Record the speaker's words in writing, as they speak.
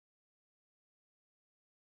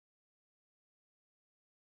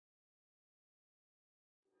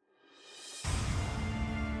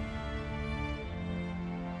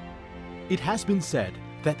It has been said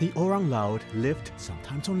that the Orang Laut lived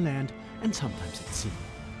sometimes on land and sometimes at sea.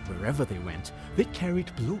 Wherever they went, they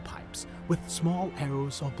carried blowpipes with small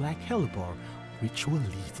arrows or black hellebore, which were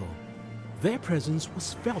lethal. Their presence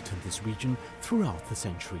was felt in this region throughout the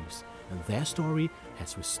centuries, and their story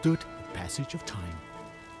has withstood the passage of time.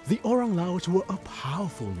 The Orang Laut were a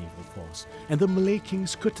powerful naval force, and the Malay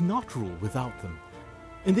kings could not rule without them.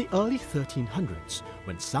 In the early 1300s,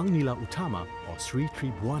 when Sang Nila Utama or Sri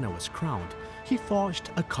Tribuana was crowned, he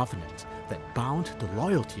forged a covenant that bound the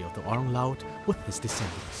loyalty of the Orang Laut with his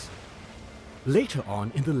descendants. Later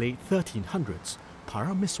on in the late 1300s,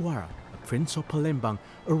 Paramiswara, a prince of Palembang,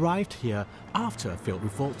 arrived here after a failed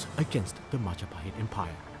revolt against the Majapahit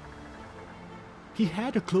Empire. He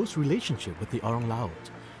had a close relationship with the Orang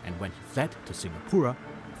Laut, and when he fled to Singapura,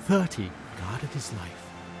 30 guarded his life.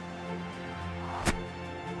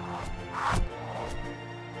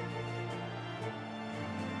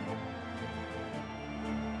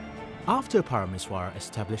 After Paramiswara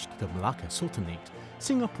established the Malacca Sultanate,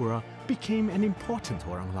 Singapura became an important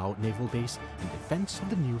Orang Laut naval base in defense of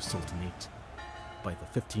the new Sultanate. By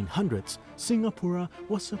the 1500s, Singapura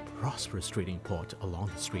was a prosperous trading port along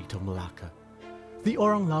the Strait of Malacca. The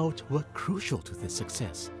Orang Laut were crucial to this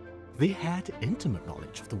success. They had intimate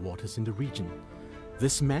knowledge of the waters in the region.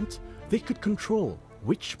 This meant they could control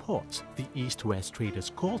which ports the east-west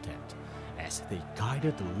traders called at, as they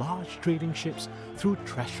guided the large trading ships through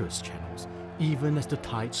treacherous channels, even as the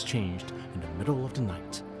tides changed in the middle of the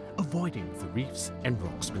night, avoiding the reefs and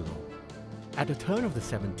rocks below. At the turn of the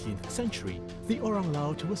 17th century, the Orang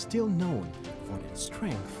Laut was still known for their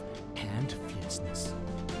strength and fierceness.